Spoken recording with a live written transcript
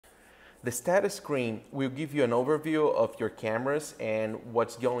The status screen will give you an overview of your cameras and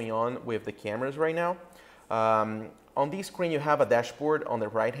what's going on with the cameras right now. On this screen, you have a dashboard on the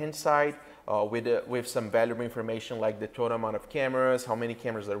right-hand side with some valuable information like the total amount of cameras, how many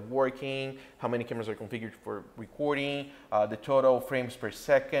cameras are working, how many cameras are configured for recording, the total frames per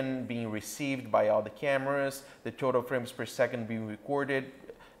second being received by all the cameras, the total frames per second being recorded,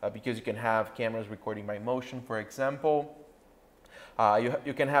 because you can have cameras recording by motion, for example.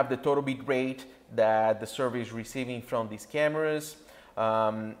 You can have the total bit rate that the server is receiving from these cameras,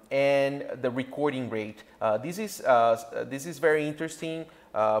 and the recording rate. This is very interesting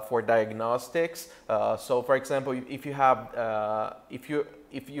for diagnostics. So, for example, if you have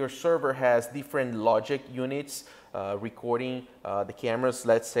if your server has different logic units recording the cameras,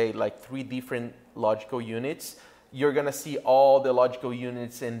 let's say like 3 different logical units, you're gonna see all the logical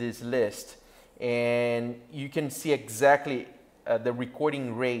units in this list, and you can see exactly the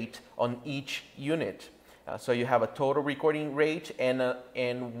recording rate on each unit. So you have a total recording rate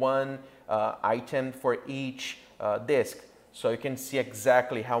and one item for each disk. So you can see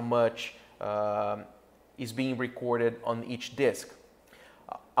exactly how much is being recorded on each disk.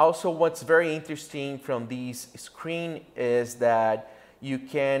 Also, what's very interesting from this screen is that you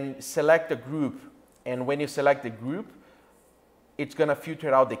can select a group, and when you select the group, it's gonna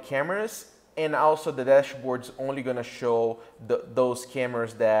filter out the cameras, and also the dashboard's only going to show those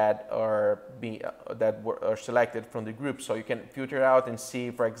cameras that are selected from the group. So you can filter out and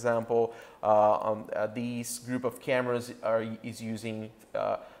see, for example, these group of cameras is using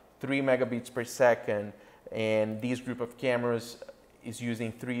 3 megabits per second, and this group of cameras is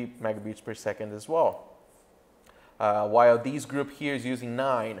using 3 megabits per second as well. While this group here is using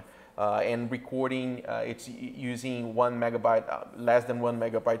 9. And recording, it's using 1 megabyte, less than 1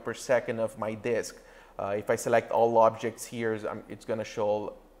 megabyte per second of my disk. If I select all objects here, it's going to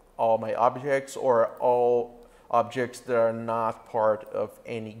show all my objects or all objects that are not part of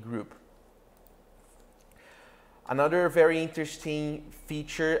any group. Another very interesting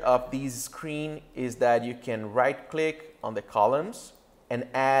feature of this screen is that you can right-click on the columns and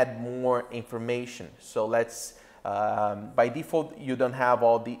add more information. So let's by default, you don't have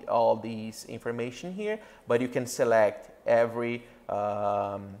all these information here, but you can select every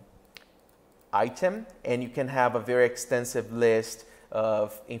item, and you can have a very extensive list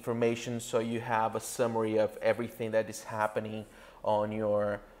of information. So you have a summary of everything that is happening on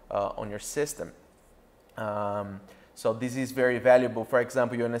your system. So this is very valuable. For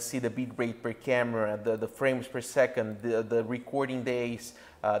example, you're going to see the bit rate per camera, the frames per second, the recording days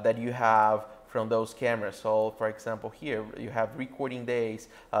that you have from those cameras. So, for example, here you have recording days,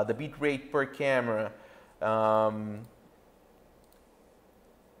 the bit rate per camera,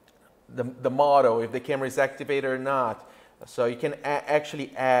 the model, if the camera is activated or not. So you can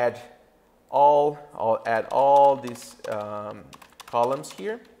actually add all these columns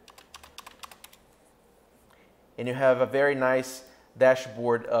here, and you have a very nice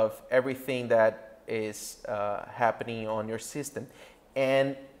dashboard of everything that is happening on your system.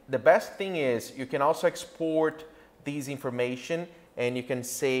 And the best thing is you can also export these information, and you can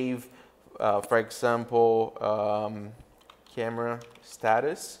save, for example, camera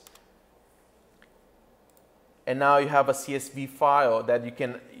status. And now you have a CSV file that you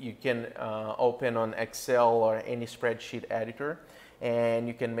can open on Excel or any spreadsheet editor, and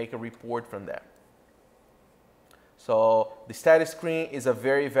you can make a report from that. So the status screen is a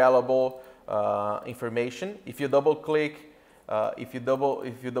very valuable information. If you double click if you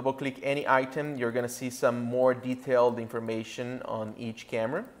double click any item, you're going to see some more detailed information on each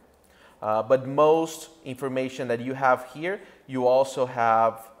camera. But most information that you have here, you also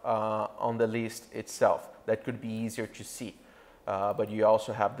have on the list itself. That could be easier to see. But you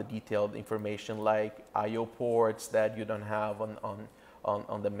also have the detailed information like I/O ports that you don't have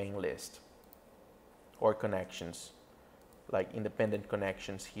on the main list, or connections, like independent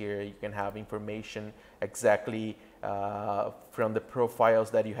connections. Here you can have information exactly from the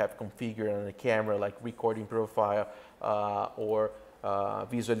profiles that you have configured on the camera, like recording profile or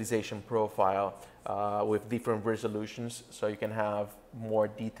visualization profile with different resolutions. So you can have more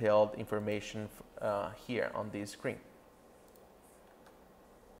detailed information here on this screen.